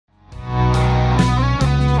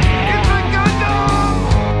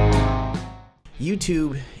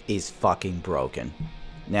YouTube is fucking broken.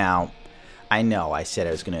 Now, I know I said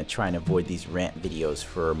I was going to try and avoid these rant videos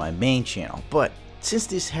for my main channel, but since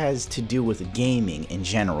this has to do with gaming in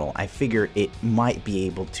general, I figure it might be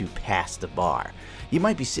able to pass the bar. You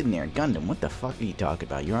might be sitting there, Gundam, what the fuck are you talking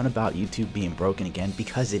about? You're on about YouTube being broken again?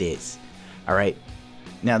 Because it is. Alright?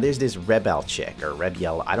 Now, there's this Rebel chick, or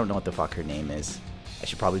Ripjaws, I don't know what the fuck her name is. I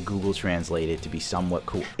should probably Google translate it to be somewhat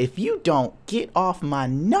cool. If you don't get off my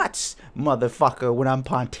nuts, motherfucker, when I'm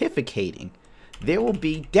pontificating, there will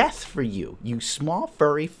be death for you, you small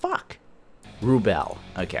furry fuck. Rubel.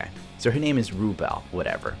 Okay. So her name is Rubel,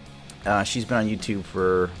 whatever. She's been on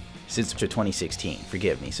YouTube since 2016,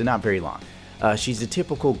 forgive me, so not very long. She's a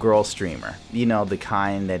typical girl streamer. You know, the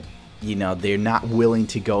kind that, you know, they're not willing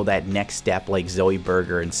to go that next step like Zoe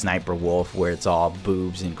Berger and Sniper Wolf where it's all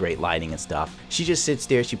boobs and great lighting and stuff. She just sits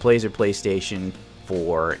there, she plays her PlayStation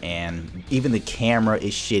 4, and even the camera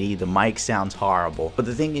is shitty, the mic sounds horrible. But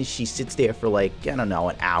the thing is, she sits there for like, I don't know,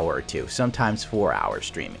 an hour or two, sometimes 4 hours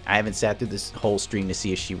streaming. I haven't sat through this whole stream to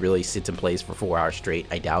see if she really sits and plays for 4 hours straight.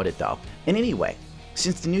 I doubt it though. And anyway,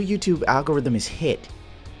 since the new YouTube algorithm is hit,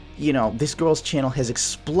 you know, this girl's channel has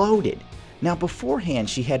exploded. Now beforehand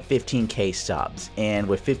she had 15k subs, and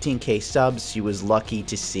with 15k subs she was lucky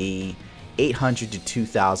to see 800 to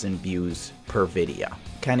 2,000 views per video.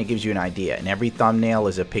 Kind of gives you an idea, and every thumbnail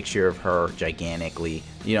is a picture of her gigantically,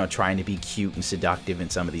 you know, trying to be cute and seductive in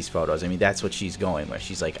some of these photos. I mean, that's what she's going with.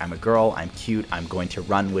 She's like, I'm a girl, I'm cute, I'm going to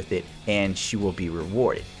run with it, and she will be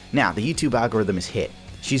rewarded. Now, the YouTube algorithm is hit.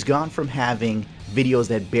 She's gone from having videos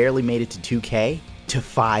that barely made it to 2k to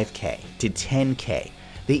 5k to 10k.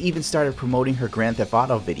 They even started promoting her Grand Theft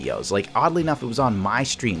Auto videos. Like, oddly enough, it was on my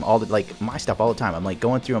stream, my stuff all the time. I'm like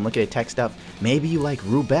going through, I'm looking at tech stuff. Maybe you like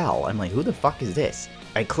Rubel. I'm like, who the fuck is this?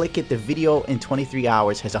 I click it, the video in 23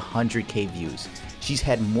 hours has 100k views. She's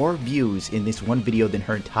had more views in this one video than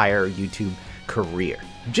her entire YouTube career.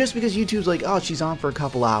 Just because YouTube's like, oh, she's on for a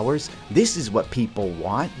couple hours. This is what people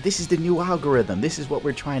want. This is the new algorithm. This is what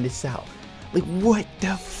we're trying to sell. Like, what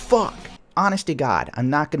the fuck? Honest to God, I'm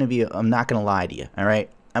not gonna lie to you, alright?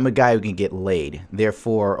 I'm a guy who can get laid,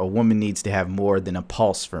 therefore a woman needs to have more than a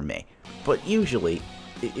pulse for me. But usually,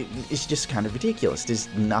 it's just kind of ridiculous. There's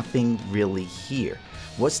nothing really here.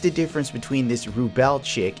 What's the difference between this Rubel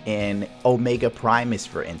chick and Omega Primus,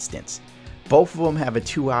 for instance? Both of them have a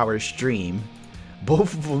 2-hour stream.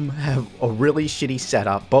 Both of them have a really shitty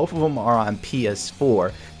setup. Both of them are on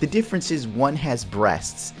PS4. The difference is one has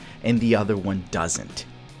breasts and the other one doesn't.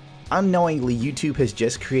 Unknowingly, YouTube has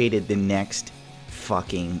just created the next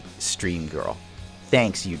fucking stream girl.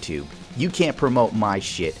 Thanks, YouTube. You can't promote my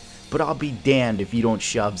shit, but I'll be damned if you don't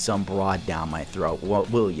shove some broad down my throat,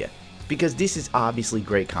 will ya? Because this is obviously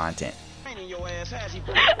great content.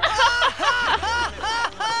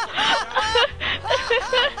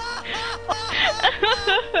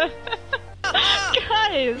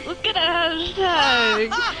 Guys, look at that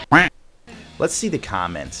hashtag. Let's see the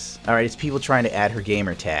comments. Alright, it's people trying to add her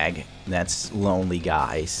gamer tag. That's lonely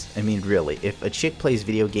guys. I mean, really, if a chick plays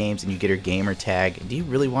video games and you get her gamer tag, do you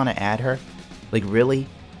really want to add her? Like, really?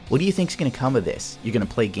 What do you think's gonna come of this? You're gonna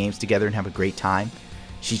play games together and have a great time?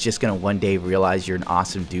 She's just gonna one day realize you're an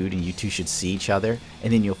awesome dude and you two should see each other,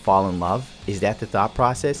 and then you'll fall in love? Is that the thought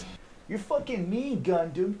process? You're fucking mean,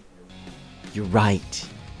 Gundam. You're right.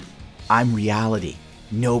 I'm reality.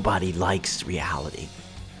 Nobody likes reality.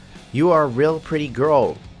 You are a real pretty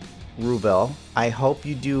girl, Rubel. I hope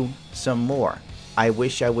you do some more. I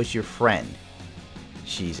wish I was your friend.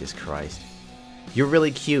 Jesus Christ. You're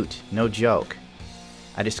really cute, no joke.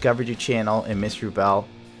 I discovered your channel and Miss Rubel.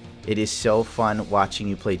 It is so fun watching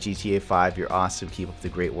you play GTA 5. You're awesome. Keep up the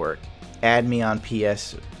great work. Add me on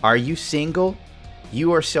PS. Are you single?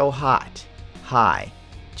 You are so hot. Hi.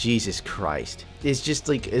 Jesus Christ. It's just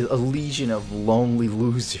like a legion of lonely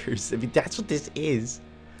losers. I mean, that's what this is.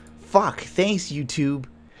 Fuck, thanks YouTube.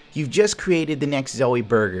 You've just created the next Zoe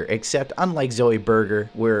Berger, except unlike Zoe Berger,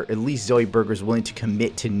 where at least Zoe Berger's willing to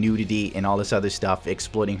commit to nudity and all this other stuff,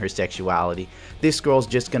 exploiting her sexuality, this girl's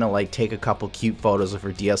just gonna like take a couple cute photos of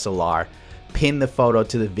her DSLR, pin the photo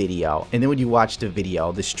to the video, and then when you watch the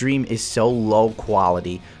video, the stream is so low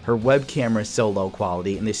quality, her web camera is so low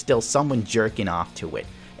quality, and there's still someone jerking off to it.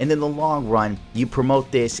 And in the long run, you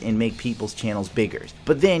promote this and make people's channels bigger.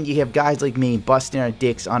 But then you have guys like me busting our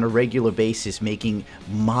dicks on a regular basis making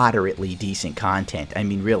moderately decent content. I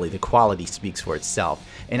mean, really, the quality speaks for itself.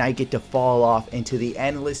 And I get to fall off into the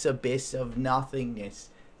endless abyss of nothingness.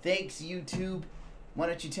 Thanks, YouTube. Why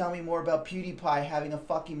don't you tell me more about PewDiePie having a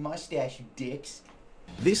fucking mustache, you dicks?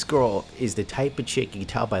 This girl is the type of chick, you can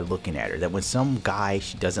tell by looking at her, that when some guy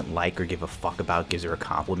she doesn't like or give a fuck about gives her a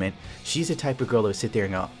compliment, she's the type of girl that would sit there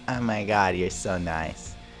and go, oh my god, you're so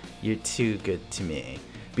nice. You're too good to me.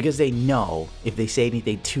 Because they know if they say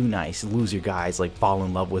anything too nice, loser guys like fall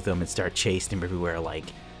in love with them and start chasing them everywhere like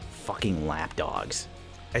fucking lapdogs.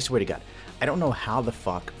 I swear to God, I don't know how the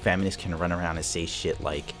fuck feminists can run around and say shit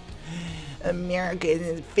like, America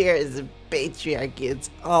isn't fair as a patriarchy, it's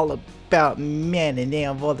all about men and they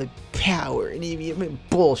have all the power and even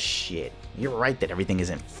bullshit. You're right that everything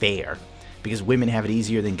isn't fair because women have it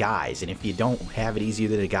easier than guys, and if you don't have it easier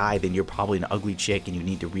than a guy, then you're probably an ugly chick and you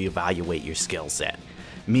need to reevaluate your skill set.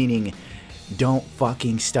 Meaning, don't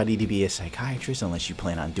fucking study to be a psychiatrist unless you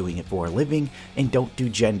plan on doing it for a living, and don't do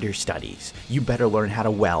gender studies. You better learn how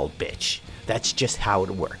to weld, bitch. That's just how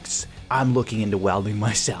it works. I'm looking into welding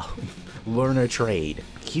myself. Learn a trade.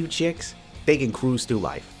 Cute chicks, they can cruise through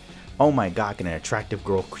life. Oh my god, can an attractive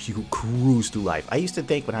girl cruise through life? I used to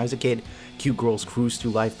think when I was a kid, cute girls cruise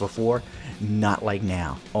through life before. Not like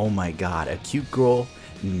now. Oh my god, a cute girl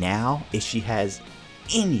now, if she has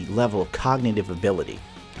any level of cognitive ability,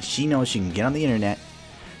 she knows she can get on the internet,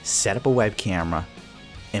 set up a web camera,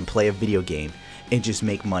 and play a video game, and just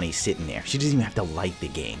make money sitting there. She doesn't even have to like the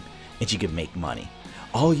game, and she can make money.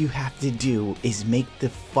 All you have to do is make the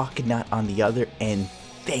fuck nut on the other end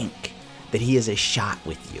think that he has a shot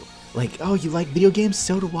with you. Like, oh, you like video games?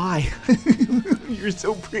 So do I. You're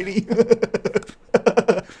so pretty.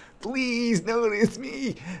 Please notice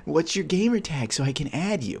me. What's your gamer tag so I can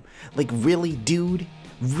add you? Like, really, dude?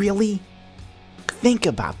 Really? Think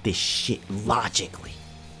about this shit logically.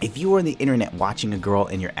 If you are on the internet watching a girl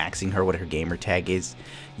and you're asking her what her gamer tag is,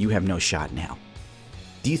 you have no shot now.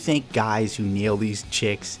 Do you think guys who nail these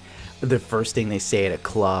chicks, the first thing they say at a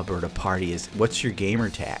club or at a party is, what's your gamer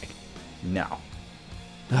tag? No.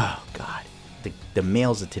 Oh god. The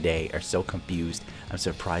males of today are so confused, I'm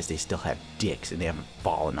surprised they still have dicks and they haven't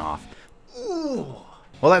fallen off. Ooh.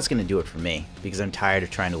 Well, that's gonna do it for me, because I'm tired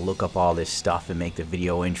of trying to look up all this stuff and make the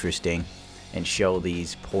video interesting and show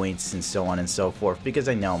these points and so on and so forth, because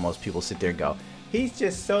I know most people sit there and go, he's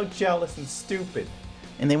just so jealous and stupid.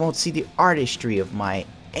 And they won't see the artistry of my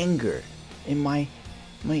anger, and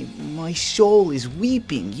my soul is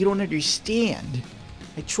weeping. You don't understand.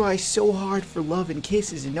 I try so hard for love and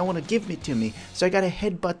kisses and no one will give it to me, so I gotta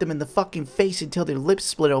headbutt them in the fucking face until their lips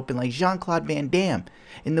split open like Jean-Claude Van Damme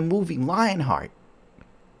in the movie Lionheart.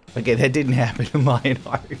 Okay, that didn't happen in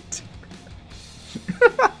Lionheart.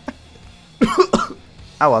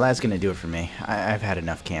 Oh well, that's gonna do it for me. I've had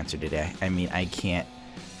enough cancer today. I mean, I can't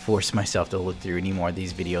force myself to look through any more of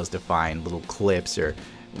these videos to find little clips or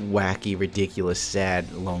wacky, ridiculous,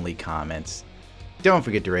 sad, lonely comments. Don't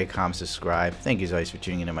forget to rate, comment, subscribe. Thank you as always for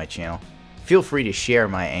tuning into my channel. Feel free to share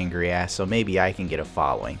my angry ass so maybe I can get a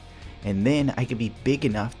following. And then I could be big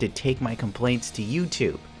enough to take my complaints to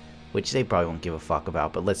YouTube, which they probably won't give a fuck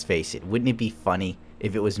about, but let's face it, wouldn't it be funny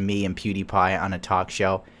if it was me and PewDiePie on a talk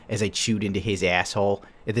show as I chewed into his asshole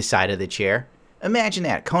at the side of the chair? Imagine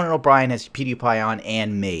that. Conan O'Brien has PewDiePie on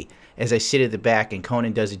and me as I sit at the back and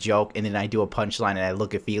Conan does a joke and then I do a punchline and I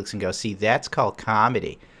look at Felix and go, see, that's called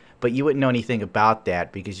comedy. But you wouldn't know anything about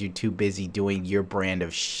that because you're too busy doing your brand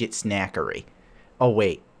of shit snackery. Oh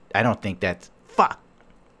wait, I don't think that's... Fuck!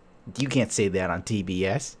 You can't say that on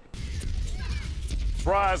TBS.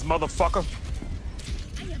 Fries, motherfucker!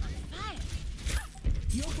 I am on fire.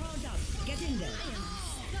 Your product. Get in there.